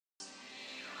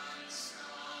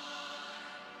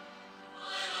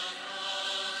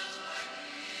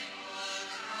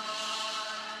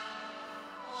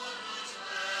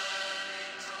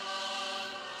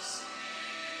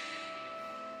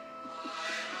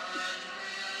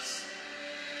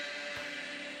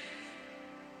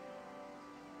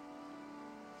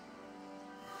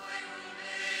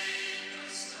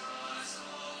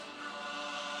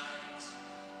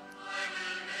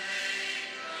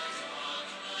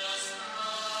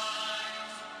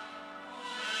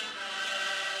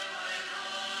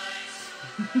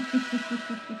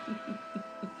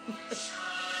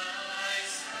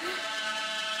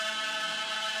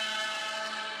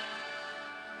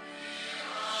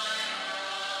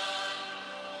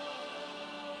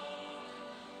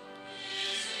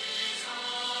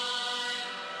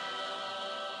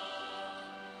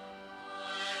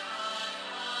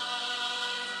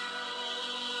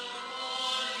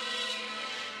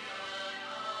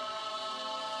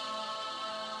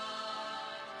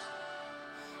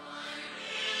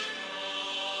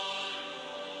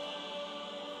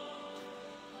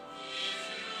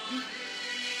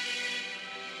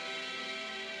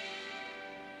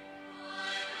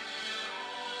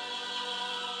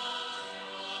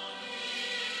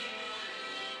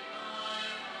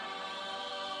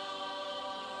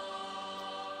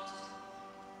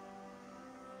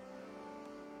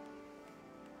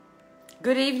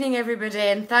Good evening, everybody,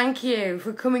 and thank you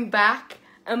for coming back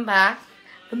and back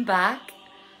and back.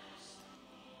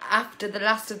 After the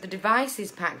last of the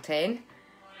devices packed in,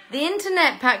 the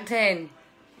internet packed in.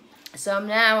 So I'm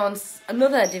now on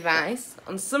another device,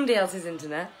 on somebody else's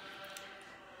internet.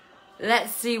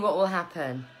 Let's see what will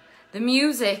happen. The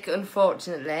music,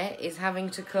 unfortunately, is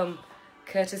having to come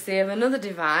courtesy of another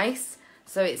device,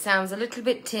 so it sounds a little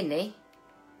bit tinny.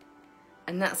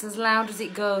 And that's as loud as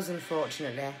it goes,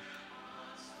 unfortunately.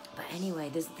 But anyway,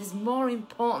 there's more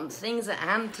important things at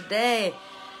hand today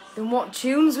than what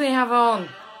tunes we have on.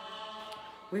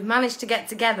 We've managed to get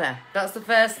together. That's the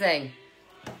first thing.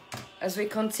 As we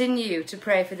continue to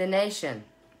pray for the nation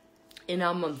in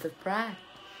our month of prayer.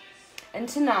 And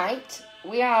tonight,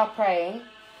 we are praying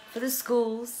for the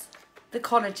schools, the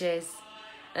colleges,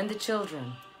 and the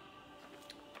children.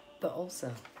 But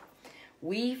also,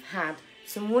 we've had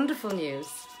some wonderful news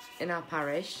in our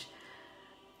parish.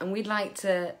 And we'd like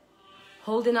to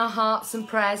hold in our hearts and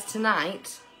prayers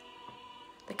tonight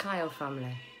the Kyle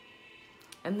family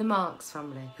and the Marks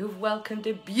family, who've welcomed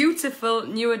a beautiful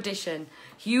new addition.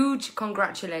 Huge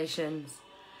congratulations.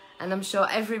 And I'm sure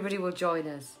everybody will join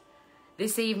us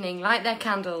this evening, light their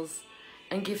candles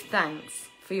and give thanks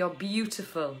for your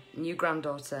beautiful new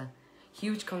granddaughter.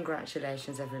 Huge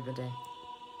congratulations, everybody.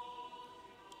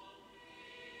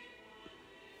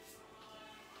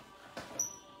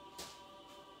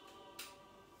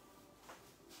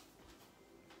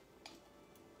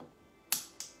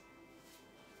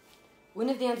 One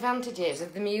of the advantages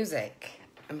of the music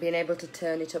and being able to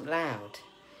turn it up loud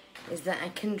is that I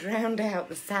can drown out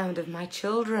the sound of my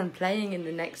children playing in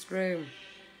the next room.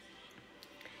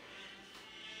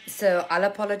 So I'll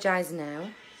apologise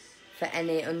now for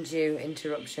any undue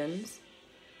interruptions.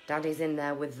 Daddy's in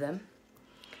there with them,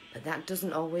 but that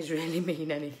doesn't always really mean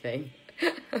anything.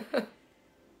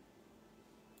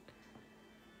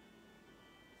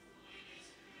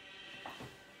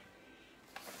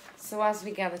 So as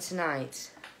we gather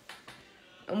tonight,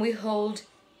 and we hold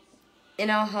in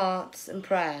our hearts and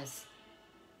prayers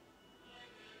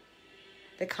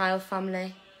the Kyle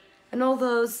family and all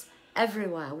those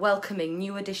everywhere welcoming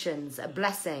new additions, a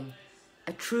blessing,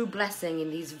 a true blessing in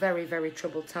these very, very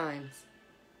troubled times.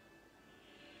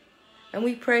 And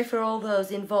we pray for all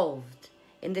those involved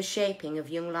in the shaping of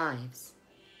young lives.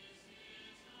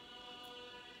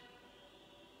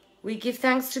 We give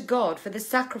thanks to God for the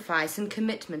sacrifice and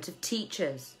commitment of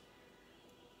teachers,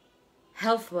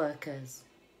 health workers,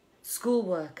 school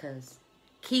workers,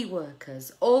 key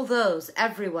workers, all those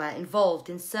everywhere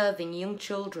involved in serving young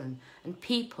children and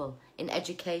people in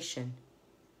education.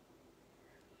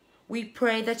 We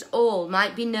pray that all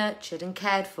might be nurtured and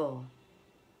cared for,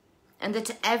 and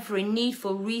that every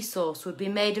needful resource would be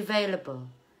made available,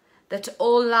 that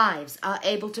all lives are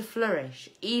able to flourish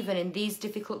even in these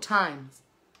difficult times,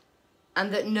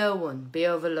 and that no one be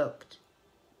overlooked.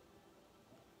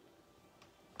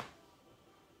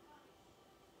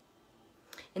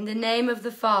 In the name of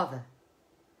the Father,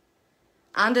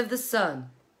 and of the Son,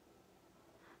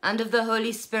 and of the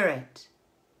Holy Spirit.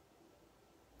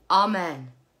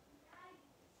 Amen.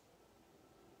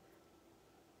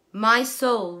 My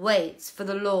soul waits for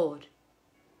the Lord,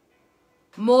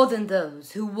 more than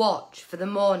those who watch for the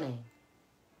morning,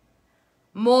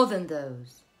 more than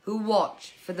those who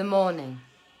watch for the morning.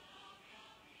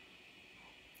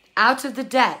 Out of the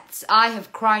depths I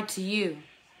have cried to you.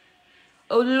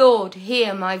 O Lord,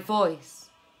 hear my voice.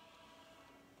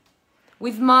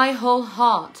 With my whole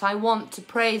heart I want to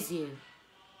praise you.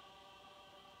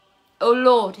 O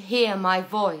Lord, hear my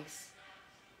voice.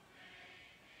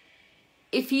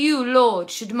 If you, Lord,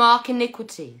 should mark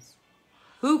iniquities,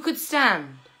 who could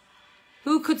stand?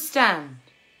 Who could stand?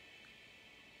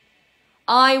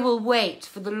 I will wait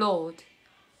for the Lord.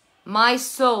 My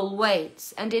soul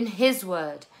waits, and in his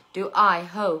word do I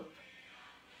hope.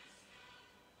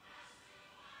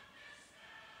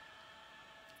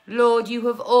 Lord, you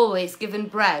have always given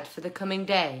bread for the coming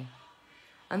day.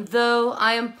 And though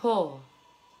I am poor,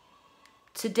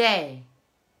 today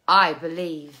I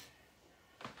believe.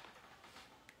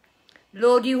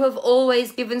 Lord, you have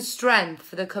always given strength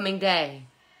for the coming day.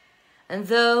 And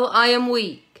though I am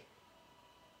weak,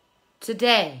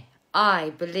 today I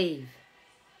believe.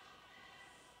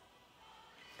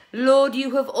 Lord,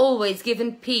 you have always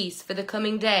given peace for the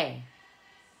coming day.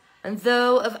 And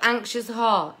though of anxious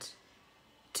heart,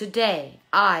 today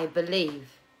I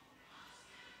believe.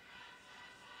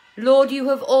 Lord, you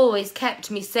have always kept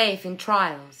me safe in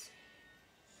trials.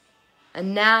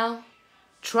 And now,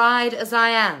 tried as I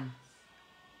am,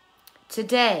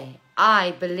 today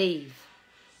I believe.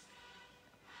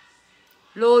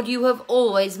 Lord, you have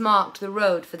always marked the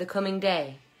road for the coming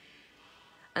day.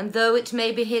 And though it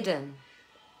may be hidden,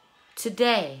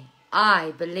 today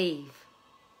I believe.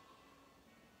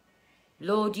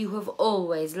 Lord, you have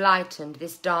always lightened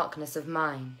this darkness of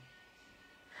mine.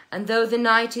 And though the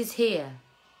night is here,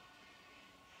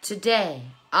 today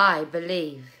I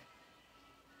believe.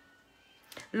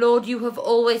 Lord, you have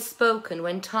always spoken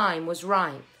when time was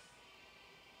ripe.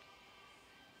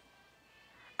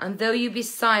 And though you be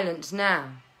silent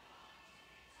now,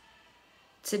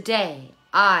 today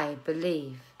I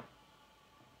believe.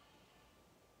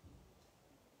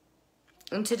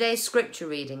 And today's scripture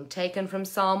reading taken from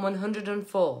Psalm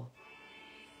 104,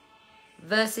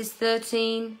 verses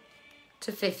 13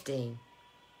 to 15.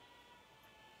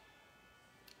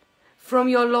 From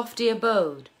your lofty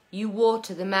abode you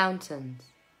water the mountains.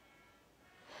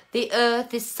 The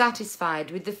earth is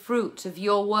satisfied with the fruit of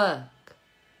your work.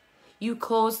 You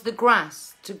cause the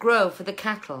grass to grow for the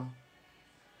cattle,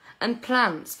 and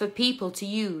plants for people to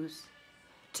use,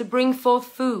 to bring forth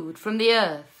food from the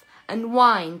earth, and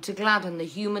wine to gladden the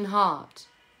human heart,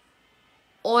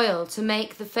 oil to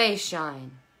make the face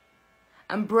shine,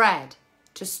 and bread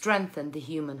to strengthen the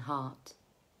human heart.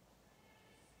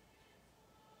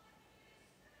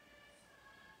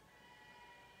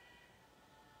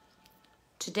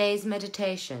 Today's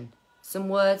meditation, some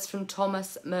words from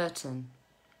Thomas Merton.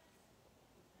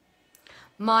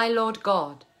 My Lord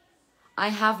God, I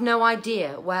have no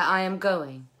idea where I am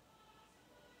going.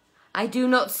 I do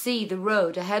not see the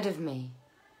road ahead of me.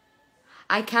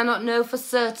 I cannot know for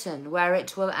certain where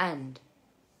it will end.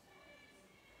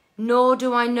 Nor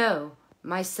do I know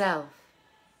myself.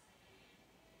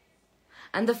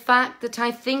 And the fact that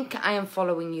I think I am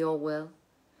following your will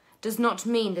does not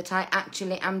mean that I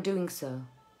actually am doing so.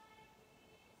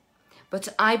 But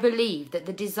I believe that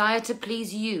the desire to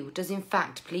please you does in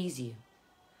fact please you.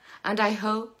 And I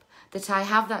hope that I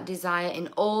have that desire in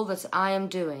all that I am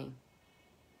doing.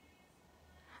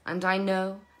 And I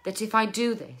know that if I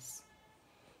do this,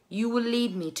 you will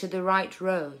lead me to the right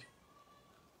road,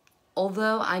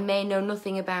 although I may know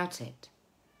nothing about it.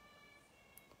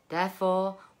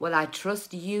 Therefore will I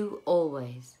trust you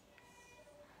always.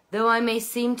 Though I may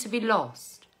seem to be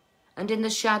lost and in the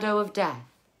shadow of death,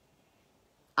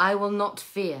 I will not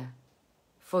fear,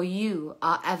 for you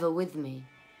are ever with me,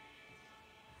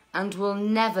 and will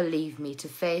never leave me to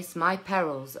face my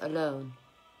perils alone.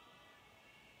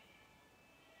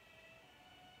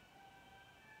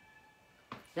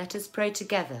 Let us pray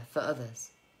together for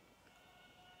others.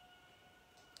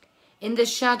 In the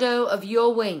shadow of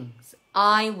your wings,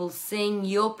 I will sing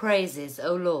your praises,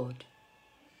 O Lord.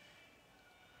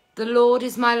 The Lord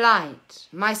is my light,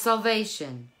 my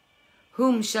salvation.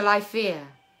 Whom shall I fear?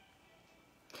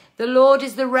 The Lord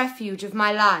is the refuge of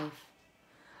my life.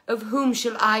 Of whom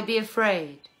shall I be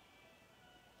afraid?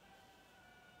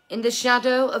 In the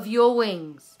shadow of your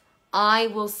wings, I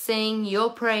will sing your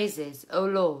praises, O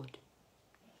Lord.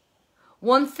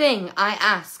 One thing I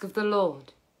ask of the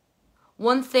Lord,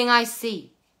 one thing I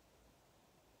seek,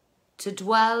 to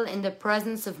dwell in the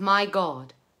presence of my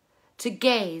God, to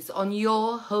gaze on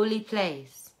your holy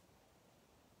place.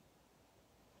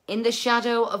 In the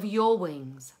shadow of your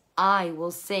wings, I will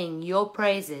sing your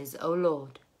praises, O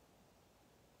Lord.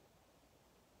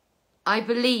 I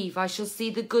believe I shall see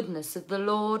the goodness of the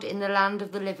Lord in the land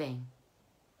of the living.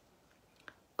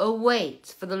 O wait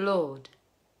for the Lord.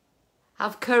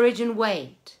 Have courage and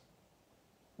wait.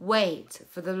 Wait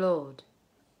for the Lord.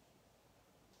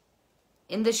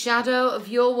 In the shadow of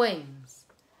your wings,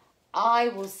 I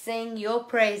will sing your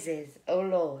praises, O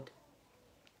Lord.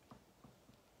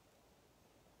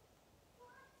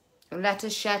 And let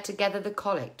us share together the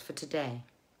collect for today.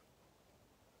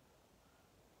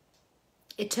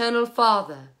 Eternal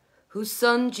Father, whose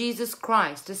Son Jesus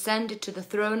Christ ascended to the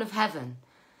throne of heaven,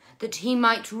 that he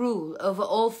might rule over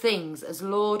all things as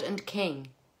Lord and King,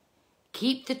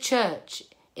 keep the Church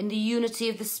in the unity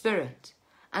of the Spirit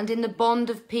and in the bond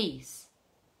of peace,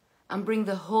 and bring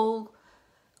the whole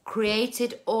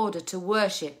created order to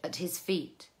worship at his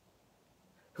feet,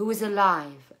 who is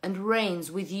alive and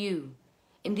reigns with you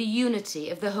in the unity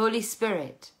of the Holy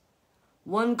Spirit,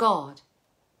 one God,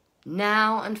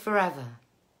 now and forever.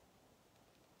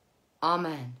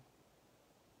 Amen.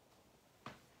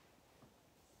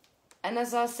 And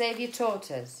as our Saviour taught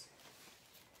us,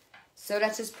 so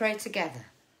let us pray together.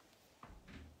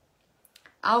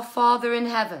 Our Father in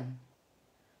heaven,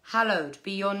 hallowed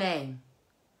be your name.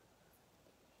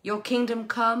 Your kingdom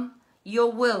come,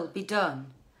 your will be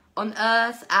done, on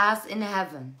earth as in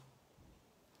heaven.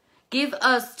 Give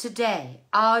us today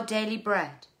our daily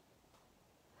bread.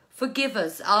 Forgive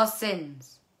us our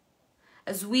sins,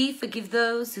 as we forgive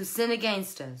those who sin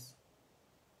against us.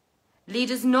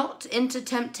 Lead us not into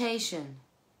temptation,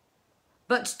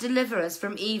 but deliver us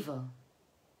from evil.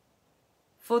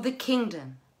 For the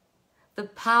kingdom, the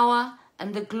power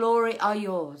and the glory are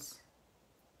yours,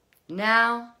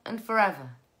 now and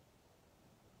forever.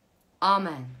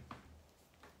 Amen.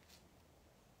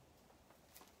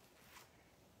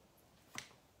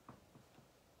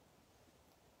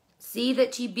 See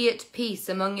that ye be at peace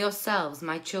among yourselves,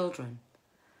 my children,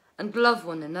 and love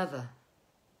one another.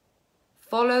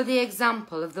 Follow the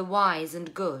example of the wise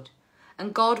and good,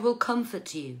 and God will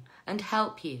comfort you and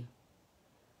help you,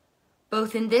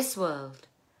 both in this world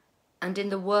and in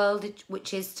the world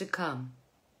which is to come.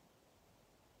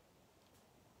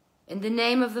 In the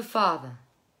name of the Father,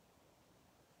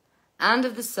 and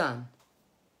of the Son,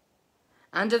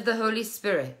 and of the Holy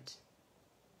Spirit.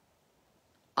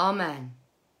 Amen.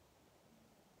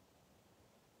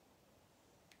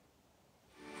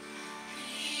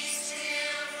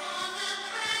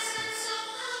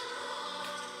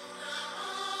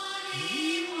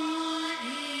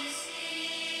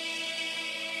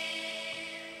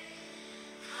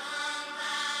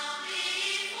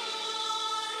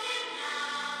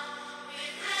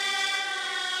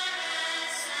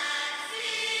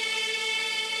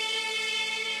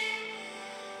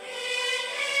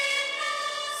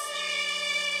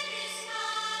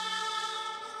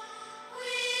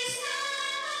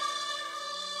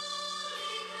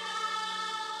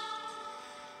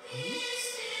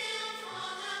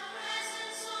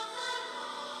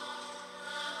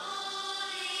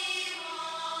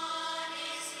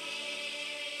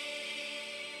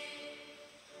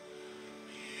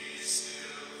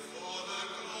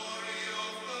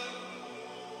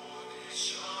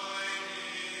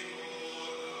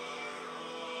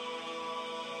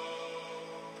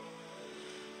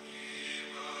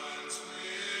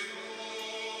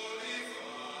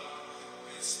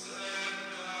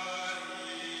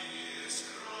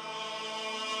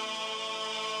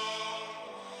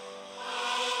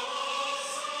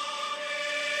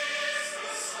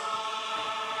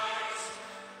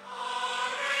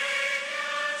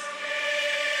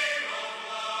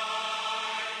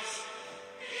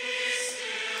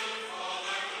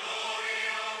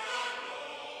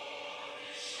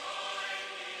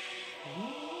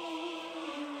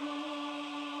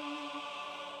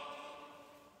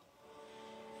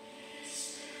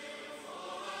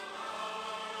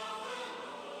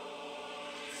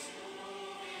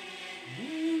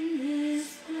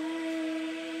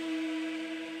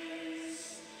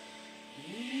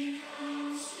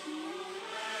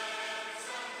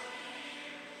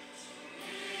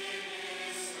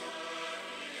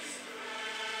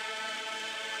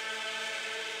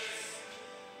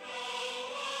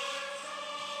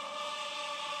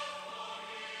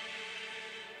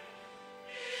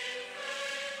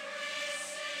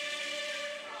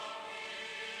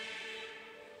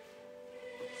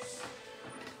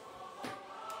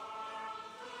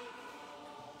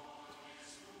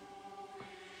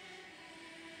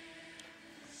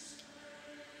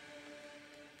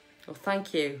 Well,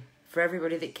 thank you for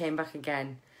everybody that came back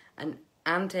again. And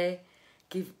Auntie,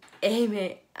 give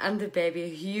Amy and the baby a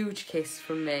huge kiss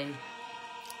from me.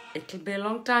 It'll be a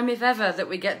long time, if ever, that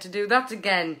we get to do that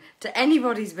again to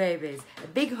anybody's babies. A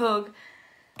big hug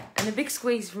and a big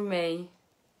squeeze from me.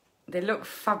 They look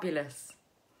fabulous.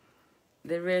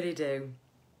 They really do.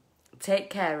 Take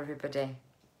care, everybody.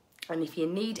 And if you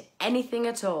need anything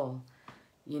at all,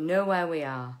 you know where we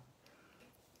are.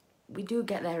 We do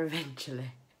get there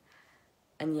eventually.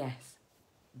 And yes,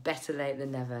 better late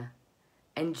than never.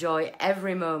 Enjoy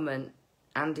every moment,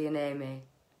 Andy and Amy,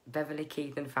 Beverly,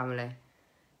 Keith and family.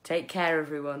 Take care,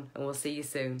 everyone, and we'll see you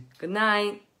soon. Good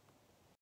night.